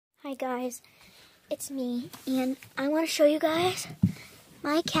Hi guys, it's me, and I want to show you guys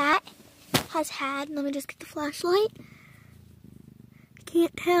my cat has had, let me just get the flashlight,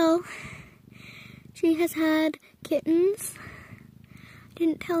 can't tell, she has had kittens. I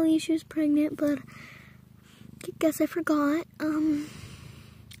didn't tell you she was pregnant, but I guess I forgot.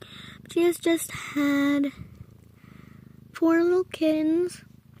 She has just had 4 little kittens.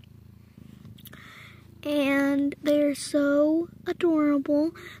 And they're so adorable.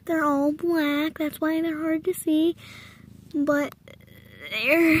 They're all black, that's why they're hard to see. But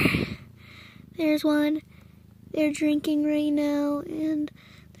there's one. They're drinking right now, and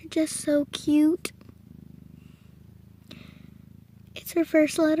they're just so cute. It's her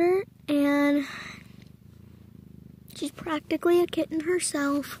first litter, and she's practically a kitten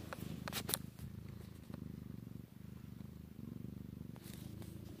herself.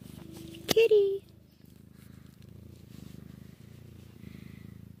 Kitty.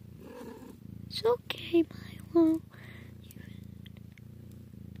 It's okay, Milo.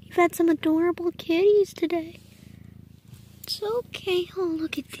 You've had some adorable kitties today. It's okay. Oh,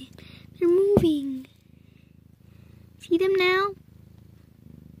 look at them. They're moving. See them now?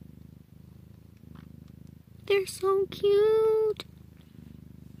 They're so cute.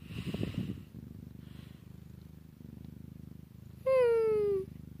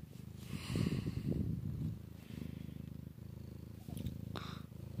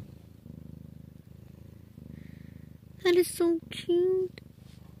 That is so cute.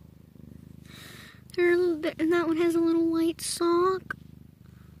 And that one has a little white sock.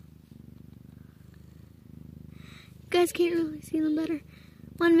 You guys can't really see them better.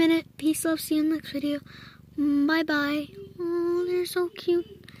 1 minute. Peace, love. See you in the next video. Bye-bye. Oh, they're so cute.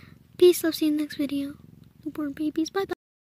 Peace, love. See you in the next video. Newborn babies. Bye-bye.